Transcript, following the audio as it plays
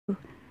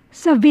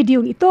Sa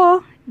video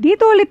ito,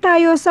 dito ulit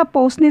tayo sa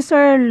post ni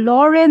Sir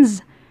Lawrence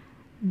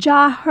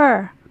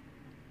Jaher.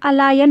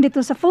 Alayan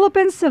dito sa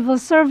Philippine Civil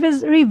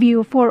Service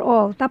Review for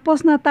All.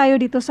 Tapos na tayo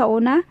dito sa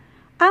una.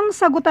 Ang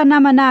sagutan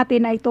naman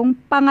natin ay itong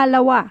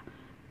pangalawa.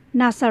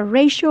 Nasa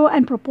ratio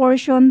and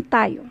proportion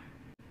tayo.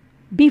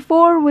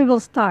 Before we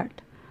will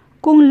start,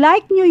 kung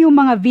like nyo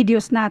yung mga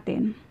videos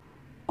natin,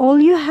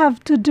 all you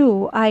have to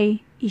do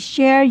ay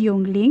i-share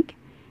yung link.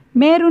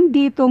 Meron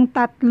ditong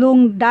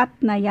 3 dot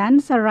na yan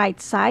sa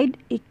right side.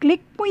 I-click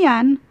mo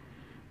yan.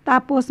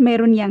 Tapos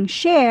meron yang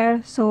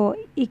share. So,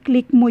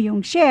 i-click mo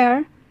yung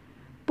share.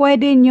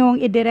 Pwede nyong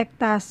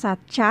idirekta sa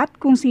chat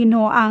kung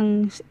sino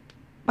ang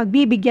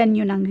pagbibigyan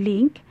nyo ng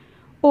link.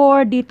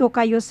 Or dito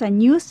kayo sa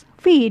news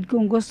feed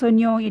kung gusto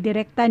nyo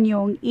idirekta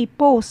nyong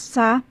i-post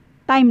sa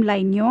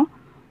timeline nyo.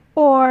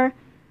 Or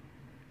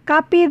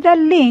copy the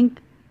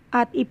link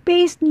at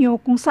i-paste nyo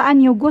kung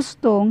saan nyo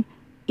gustong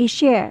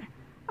i-share.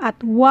 At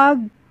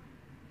huwag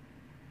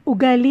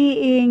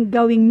ugaliing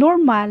gawing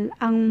normal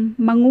ang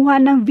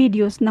manguha ng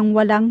videos ng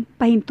walang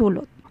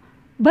pahintulot.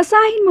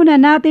 Basahin muna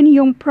natin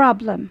yung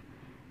problem.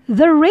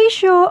 The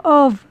ratio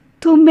of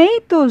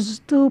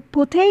tomatoes to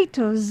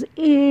potatoes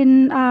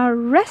in a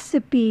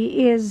recipe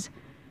is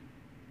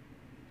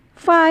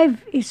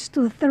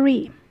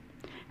 5:3.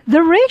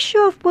 The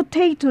ratio of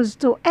potatoes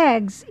to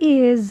eggs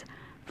is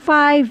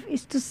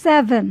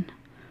 5:7.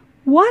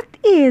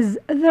 What is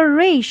the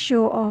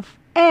ratio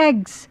of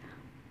eggs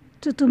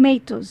to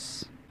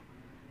tomatoes?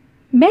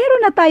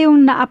 Meron na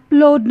tayong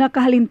na-upload na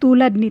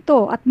kahalintulad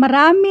nito at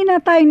marami na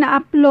tayong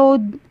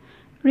na-upload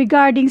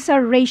regarding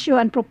sa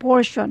ratio and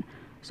proportion.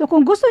 So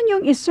kung gusto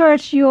nyong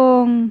i-search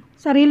yung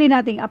sarili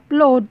nating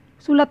upload,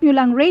 sulat nyo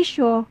lang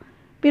ratio,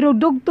 pero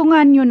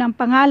dugtungan nyo ng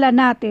pangalan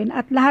natin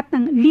at lahat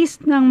ng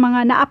list ng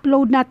mga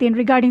na-upload natin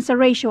regarding sa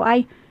ratio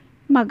ay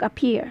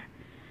mag-appear.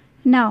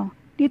 Now,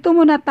 dito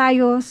muna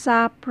tayo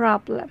sa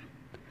problem.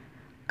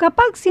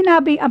 Kapag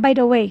sinabi, by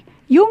the way,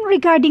 yung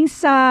regarding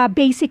sa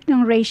basic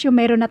ng ratio,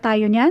 meron na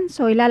tayo niyan.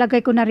 So,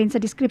 ilalagay ko na rin sa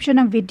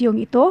description ng video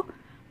ito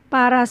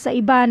para sa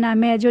iba na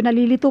medyo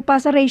nalilito pa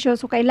sa ratio.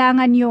 So,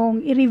 kailangan yung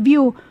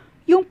i-review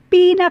yung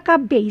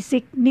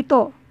pinaka-basic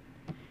nito.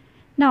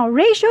 Now,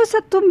 ratio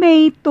sa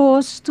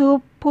tomatoes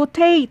to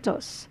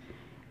potatoes.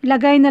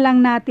 Ilagay na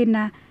lang natin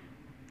na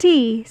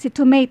T si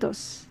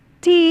tomatoes.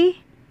 T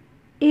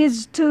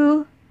is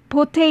to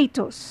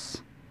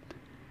potatoes.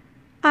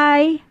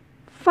 I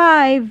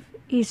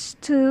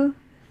 5:3.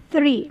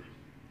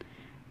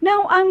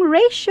 Now, ang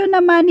ratio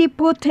naman ni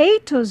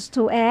potatoes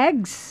to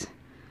eggs,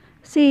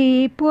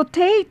 si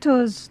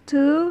potatoes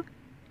to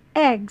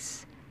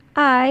eggs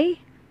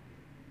ay,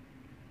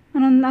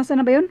 nasa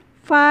na ba yun?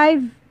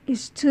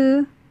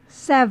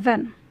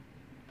 5:7.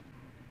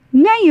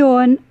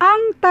 Ngayon,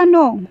 ang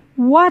tanong,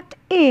 what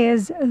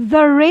is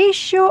the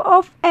ratio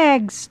of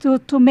eggs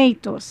to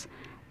tomatoes?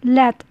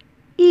 Let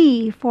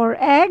E for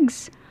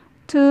eggs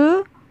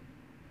to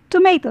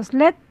tomatoes.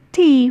 Let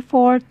T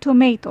for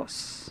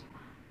tomatoes.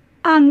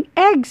 Ang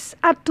eggs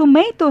at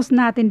tomatoes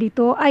natin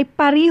dito ay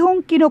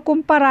parihong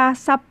kinukumpara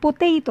sa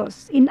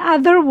potatoes. In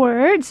other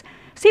words,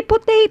 si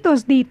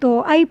potatoes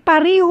dito ay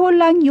pariho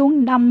lang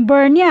yung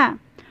number niya.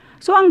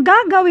 So, ang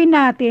gagawin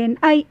natin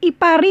ay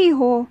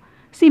ipariho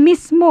si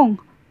mismong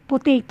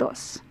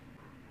potatoes.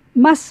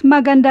 Mas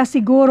maganda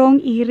sigurong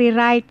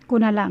i-rewrite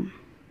ko na lang.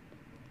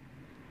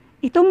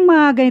 Itong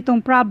mga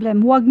ganitong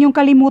problem, huwag niyong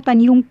kalimutan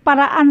yung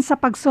paraan sa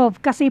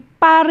pag-solve kasi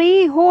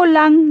pareho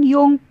lang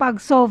yung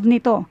pag-solve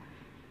nito.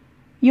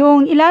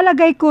 Yung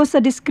ilalagay ko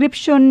sa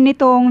description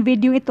nitong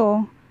video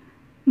ito,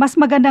 mas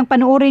magandang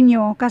panoorin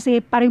nyo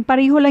kasi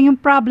pareho lang yung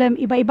problem,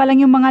 iba-iba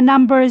lang yung mga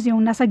numbers,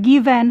 yung nasa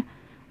given,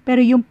 pero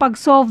yung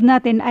pag-solve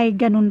natin ay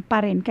ganun pa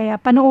rin. Kaya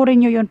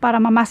panoorin nyo yun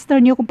para ma-master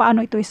nyo kung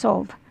paano ito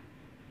i-solve.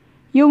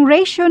 Yung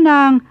ratio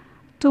ng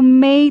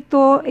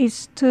tomato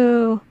is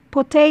to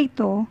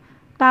potato,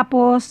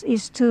 tapos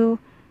is to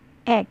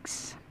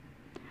eggs.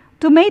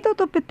 Tomato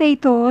to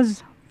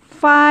potatoes,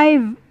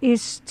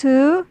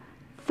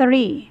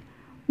 5:3.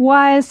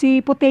 While si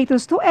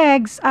potatoes to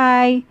eggs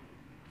ay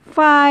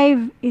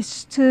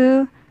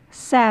 5:7.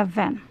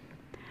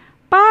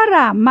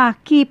 Para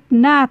ma-keep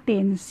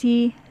natin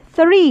si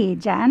 3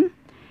 dyan,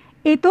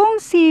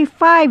 itong si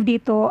 5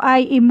 dito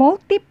ay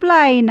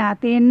i-multiply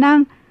natin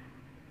ng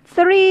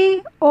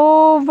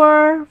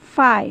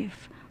 3/5.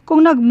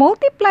 Kung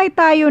nag-multiply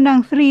tayo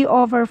ng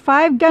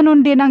 3/5,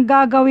 ganun din ang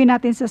gagawin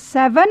natin sa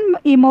 7.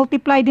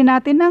 I-multiply din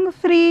natin ng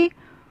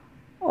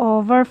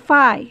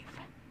 3/5.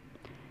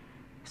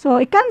 So,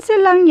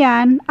 i-cancel lang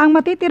yan. Ang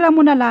matitira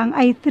mo na lang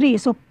ay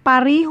 3. So,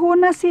 pariho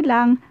na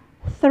silang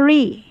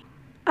 3.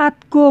 At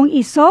kung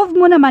i-solve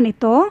mo naman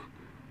ito,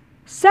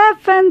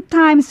 7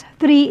 times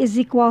 3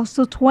 is equals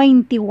to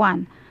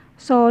 21.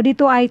 So,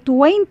 dito ay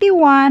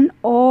 21/5.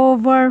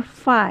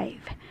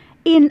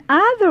 In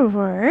other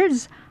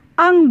words,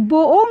 ang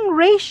buong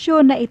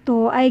ratio na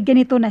ito ay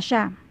ganito na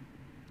siya.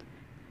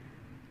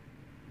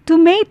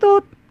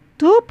 Tomato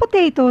to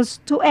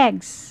potatoes to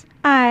eggs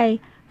ay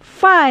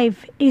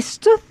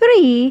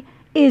 5:3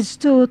 is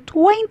to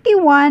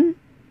 21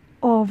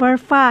 over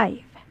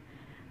 5.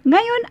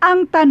 Ngayon,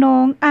 ang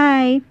tanong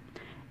ay,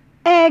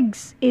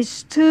 eggs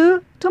is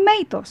to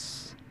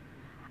tomatoes.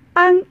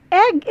 Ang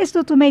egg is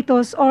to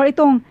tomatoes or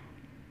itong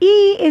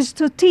E is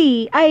to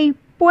T ay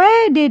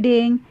pwede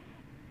ding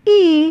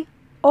E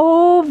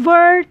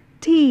over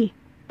T.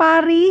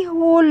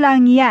 Pariho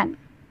lang yan.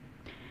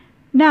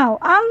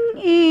 Now, ang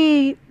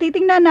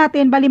titingnan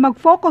natin, bali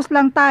mag-focus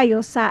lang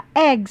tayo sa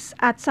eggs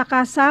at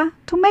saka sa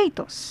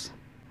tomatoes.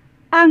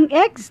 Ang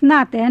eggs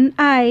natin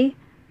ay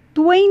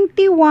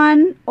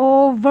 21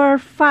 over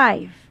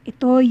 5.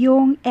 Ito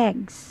yung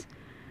eggs.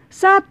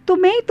 Sa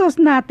tomatoes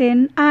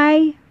natin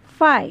ay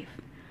 5.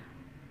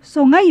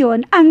 So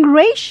ngayon, ang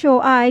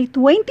ratio ay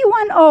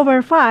 21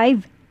 over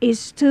 5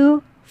 is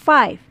to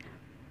 5.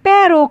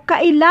 Pero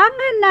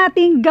kailangan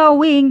nating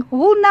gawing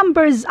whole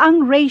numbers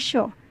ang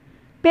ratio.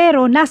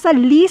 Pero nasa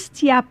list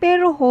siya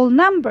pero whole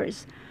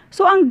numbers.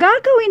 So ang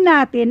gagawin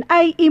natin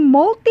ay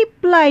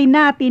i-multiply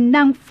natin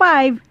ng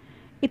 5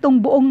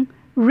 itong buong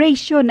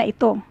ratio na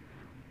ito.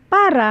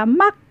 Para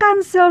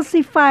ma-cancel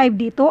si 5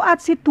 dito at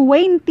si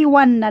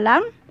 21 na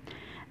lang.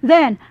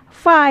 Then,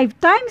 5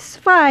 times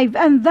 5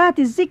 and that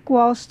is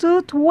equals to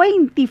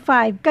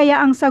 25.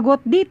 Kaya ang sagot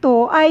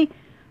dito ay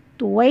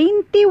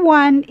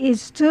 21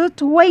 is to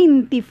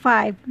 25.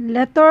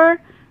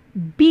 Letter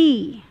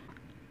B.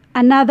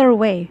 Another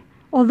way.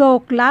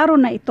 Although klaro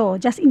na ito,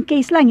 just in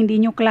case lang hindi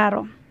nyo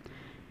klaro.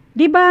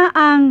 Diba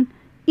ang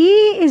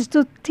E is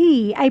to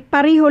T ay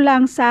pareho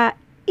lang sa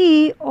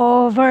E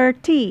over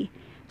T.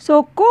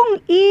 So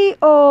kung E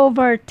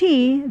over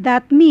T,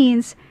 that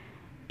means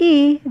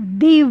E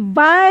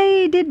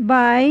divided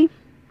by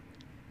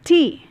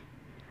T.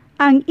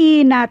 Ang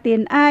E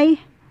natin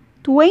ay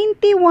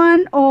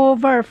 21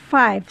 over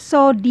 5.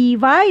 So,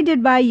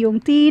 divided by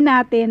yung T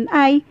natin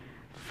ay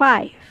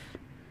 5.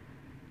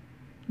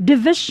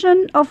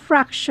 Division of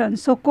fraction.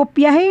 So,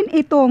 kopyahin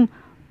itong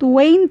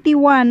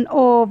 21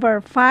 over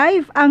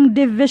 5. Ang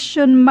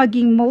division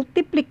maging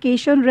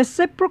multiplication.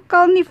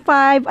 Reciprocal ni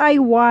 5 ay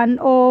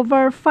 1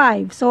 over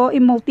 5. So,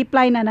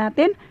 i-multiply na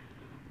natin.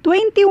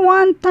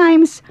 21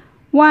 times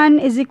 1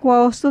 is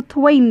equals to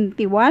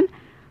 21.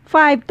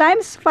 5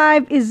 times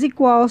 5 is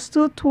equals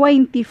to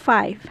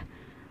 25.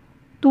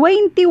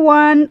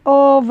 21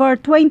 over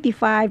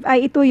 25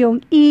 ay ito yung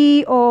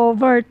E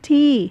over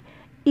T.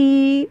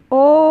 E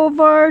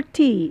over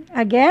T.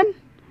 Again,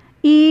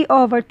 E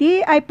over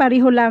T ay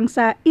pareho lang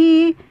sa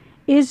E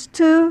is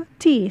to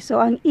T. So,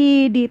 ang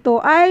E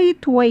dito ay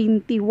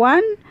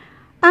 21.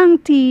 Ang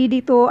T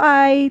dito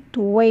ay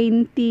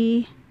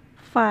 25.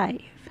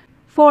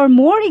 For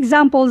more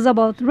examples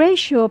about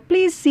ratio,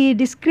 please see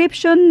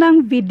description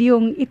ng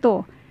videong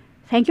ito.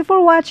 Thank you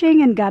for watching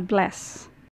and God bless.